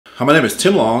Hi, my name is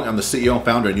Tim Long. I'm the CEO and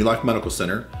founder of New Life Medical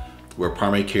Center. We're a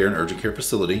primary care and urgent care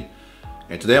facility.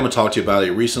 And today I'm going to talk to you about a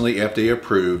recently FDA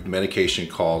approved medication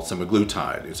called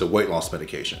Semaglutide. It's a weight loss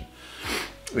medication.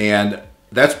 And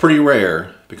that's pretty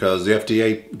rare because the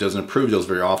FDA doesn't approve those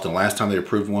very often. Last time they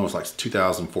approved one was like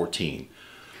 2014.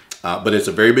 But it's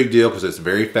a very big deal because it's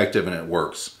very effective and it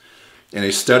works. In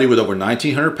a study with over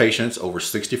 1,900 patients over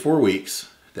 64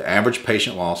 weeks, the average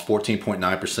patient lost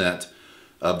 14.9%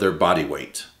 of their body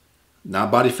weight.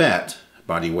 Not body fat,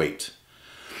 body weight.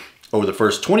 Over the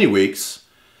first 20 weeks,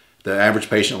 the average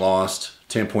patient lost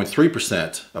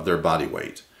 10.3% of their body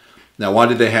weight. Now, why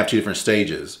did they have two different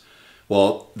stages?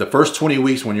 Well, the first 20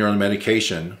 weeks when you're on the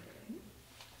medication,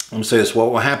 let me say this, well,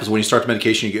 what happens when you start the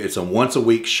medication, it's a once a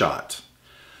week shot.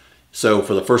 So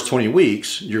for the first 20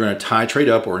 weeks, you're going to titrate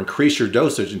up or increase your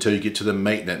dosage until you get to the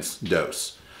maintenance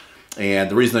dose. And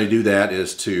the reason they do that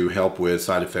is to help with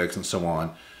side effects and so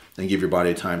on, and give your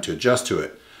body time to adjust to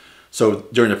it. So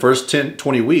during the first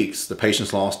 20 weeks, the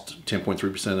patients lost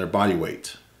 10.3% of their body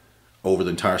weight. Over the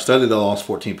entire study, they lost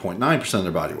 14.9% of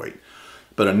their body weight.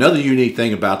 But another unique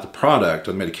thing about the product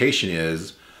or the medication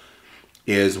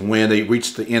is when they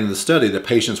reached the end of the study, the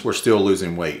patients were still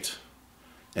losing weight.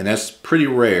 And that's pretty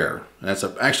rare. And that's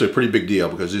actually a pretty big deal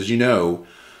because, as you know,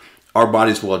 our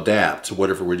bodies will adapt to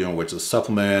whatever we're doing, which is a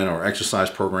supplement or exercise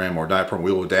program or diet program.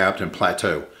 We will adapt and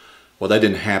plateau. Well, that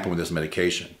didn't happen with this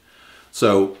medication.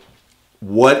 So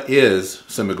what is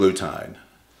semaglutide?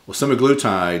 Well,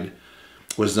 semaglutide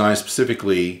was designed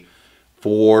specifically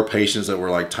for patients that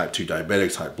were like type 2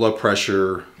 diabetics, high blood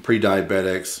pressure,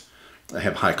 pre-diabetics, that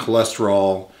have high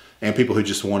cholesterol, and people who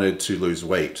just wanted to lose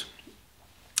weight.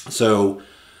 So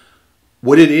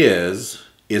what it is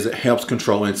it helps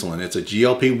control insulin. It's a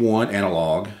GLP-1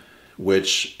 analog,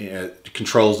 which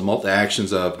controls the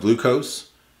actions of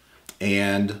glucose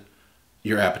and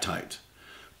your appetite.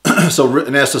 So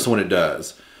in essence, what it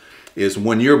does is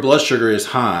when your blood sugar is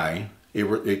high,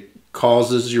 it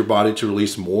causes your body to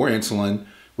release more insulin,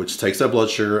 which takes that blood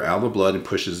sugar out of the blood and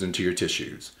pushes it into your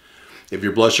tissues. If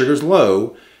your blood sugar is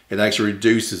low, it actually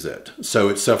reduces it. So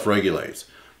it self-regulates.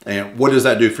 And what does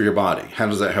that do for your body? How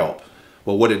does that help?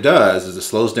 Well, what it does is it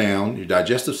slows down your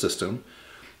digestive system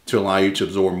to allow you to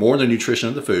absorb more of the nutrition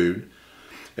of the food.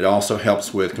 It also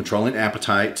helps with controlling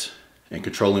appetite and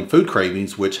controlling food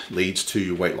cravings, which leads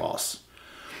to weight loss.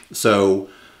 So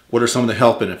what are some of the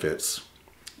health benefits?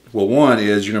 Well, one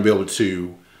is you're going to be able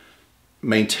to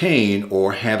maintain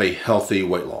or have a healthy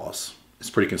weight loss. It's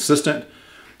pretty consistent.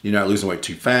 You're not losing weight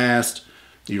too fast.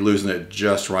 You're losing it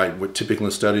just right. What typically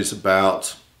in studies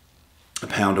about a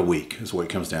pound a week is what it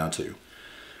comes down to.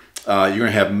 You're going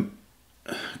to have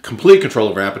complete control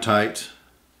over appetite,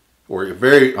 or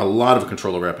a lot of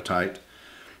control over appetite.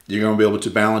 You're going to be able to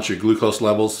balance your glucose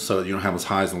levels so that you don't have as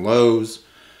highs and lows.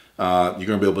 You're going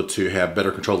to be able to have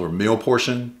better control over meal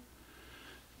portion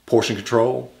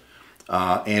control,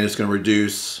 and it's going to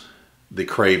reduce the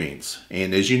cravings.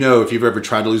 And as you know, if you've ever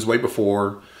tried to lose weight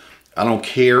before, I don't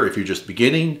care if you're just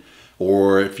beginning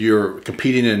or if you're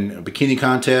competing in a bikini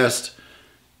contest,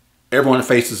 everyone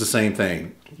faces the same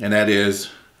thing, and that is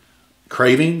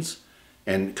cravings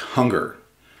and hunger.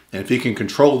 And if you can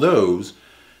control those,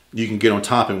 you can get on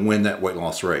top and win that weight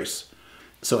loss race.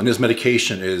 So, and this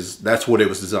medication that's what it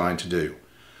was designed to do.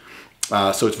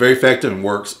 So it's very effective and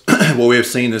works. What we have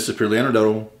seen, this is purely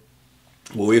anecdotal,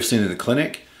 what we have seen in the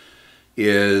clinic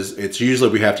is it's usually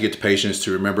we have to get the patients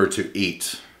to remember to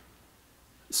eat.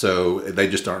 So they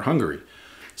just aren't hungry.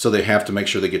 So they have to make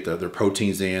sure they get their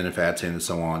proteins in and fats in and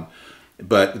so on.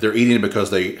 But they're eating it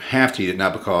because they have to eat it,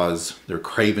 not because they're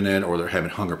craving it or they're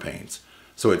having hunger pains.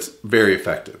 So it's very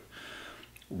effective.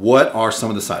 What are some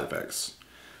of the side effects?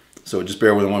 So just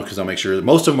bear with me because I'll make sure that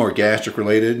most of them are gastric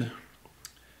related,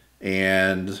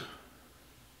 and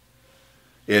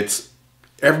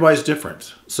everybody's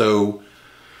different. So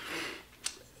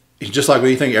just like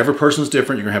anything, every person's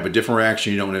different. You're gonna have a different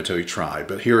reaction. You don't know until you try.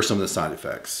 But here are some of the side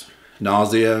effects: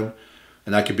 nausea,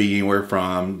 and that could be anywhere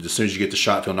from as soon as you get the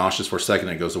shot, feel nauseous for a second,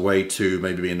 it goes away, to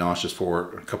maybe being nauseous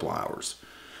for a couple of hours.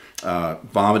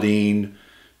 Vomiting,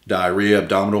 diarrhea,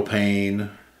 abdominal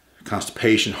pain,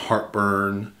 constipation,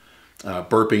 heartburn,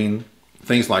 burping,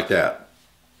 things like that.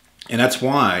 And that's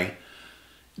why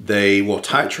they will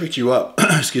titrate you up.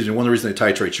 Excuse me, one of the reasons they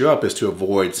titrate you up is to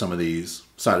avoid some of these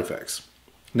side effects.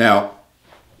 Now,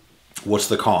 what's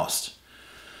the cost?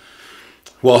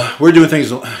 Well, we're doing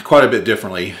things quite a bit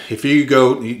differently. If you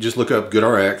just look up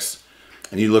GoodRx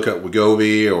and you look up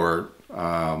Wegovy or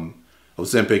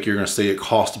Ozempic, you're going to see it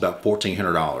costs about $1,400,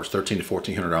 $1,300 to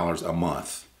 $1,400 a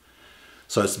month.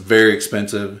 So it's very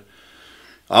expensive.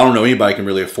 I don't know anybody can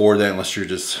really afford that unless you're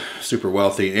just super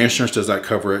wealthy. Insurance does not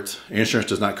cover it. Insurance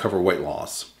does not cover weight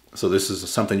loss. So this is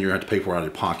something you're going to have to pay for out of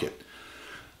your pocket.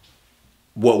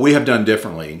 What we have done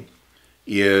differently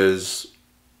is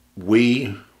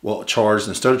we will charge,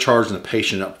 instead of charging the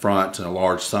patient up front in a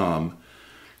large sum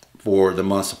for the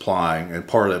month supply, and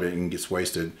part of it gets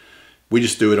wasted, we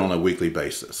just do it on a weekly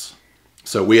basis.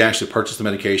 So we actually purchase the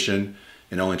medication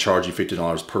and only charge you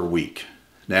 $50 per week.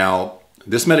 Now,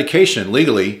 this medication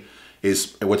legally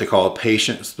is what they call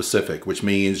patient specific, which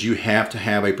means you have to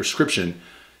have a prescription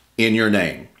in your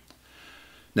name.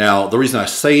 Now, the reason I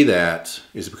say that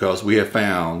is because we have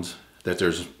found that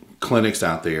there's clinics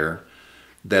out there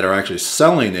that are actually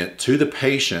selling it to the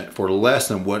patient for less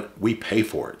than what we pay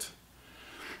for it.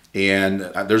 And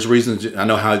there's reasons, I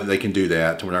know how they can do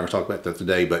that. We're not going to talk about that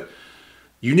today, but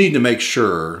you need to make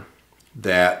sure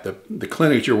that the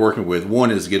clinic you're working with,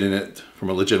 one, is getting it from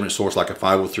a legitimate source like a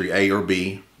 503A or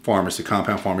B pharmacy,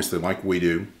 compound pharmacy like we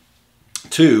do.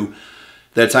 Two,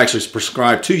 that's actually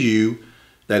prescribed to you,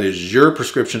 that is your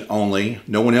prescription only.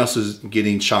 No one else is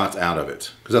getting shots out of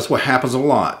it. Because that's what happens a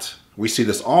lot. We see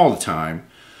this all the time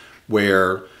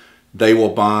where they will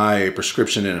buy a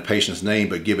prescription in a patient's name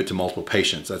but give it to multiple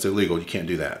patients. That's illegal. You can't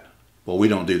do that. Well, we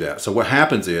don't do that. So what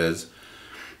happens is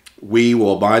we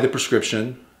will buy the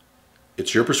prescription.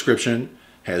 It's your prescription,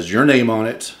 has your name on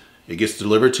it. It gets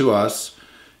delivered to us.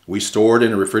 We store it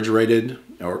in a refrigerated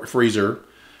or freezer,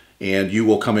 and you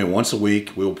will come in once a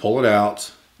week. We will pull it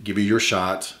out, give you your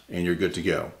shot, and you're good to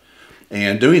go.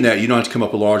 And doing that, you don't have to come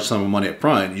up with a large sum of money up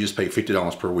front. You just pay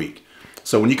 $50 per week.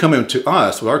 So when you come into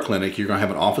us with our clinic, you're going to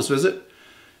have an office visit.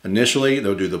 Initially,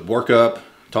 they'll do the workup,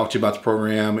 talk to you about the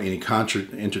program, any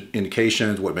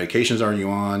indications, what medications are you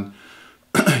on,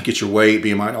 get your weight,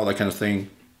 BMI, all that kind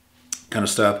of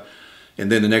stuff.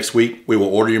 And then the next week, we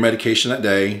will order your medication that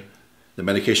day. The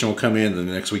medication will come in, and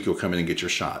the next week you'll come in and get your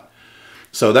shot.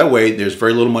 So that way, there's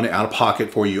very little money out of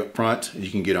pocket for you up front. You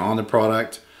can get on the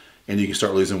product, and you can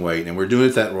start losing weight. And we're doing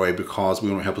it that way because we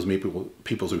want to help as many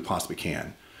people as we possibly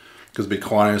can. Because to be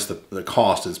quite honest, the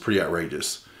cost is pretty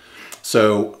outrageous.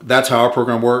 So that's how our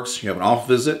program works. You have an office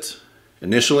visit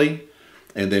initially,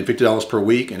 and then $50 per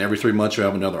week, and every 3 months you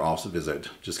have another office visit.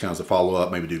 Just kind of a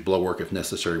follow-up, maybe do blood work if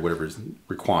necessary, whatever is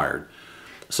required.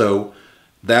 So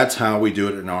that's how we do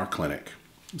it in our clinic.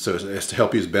 So it's to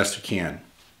help you as best you can.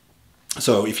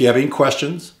 So if you have any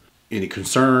questions, any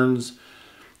concerns,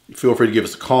 feel free to give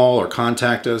us a call or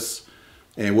contact us,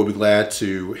 and we'll be glad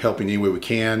to help you in any way we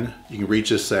can. You can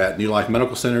reach us at New Life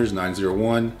Medical Centers,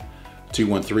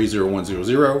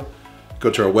 901-213-0100. Go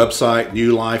to our website,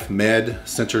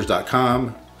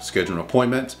 newlifemedcenters.com, schedule an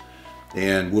appointment,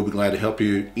 and we'll be glad to help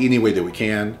you any way that we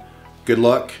can. Good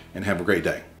luck and have a great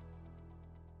day.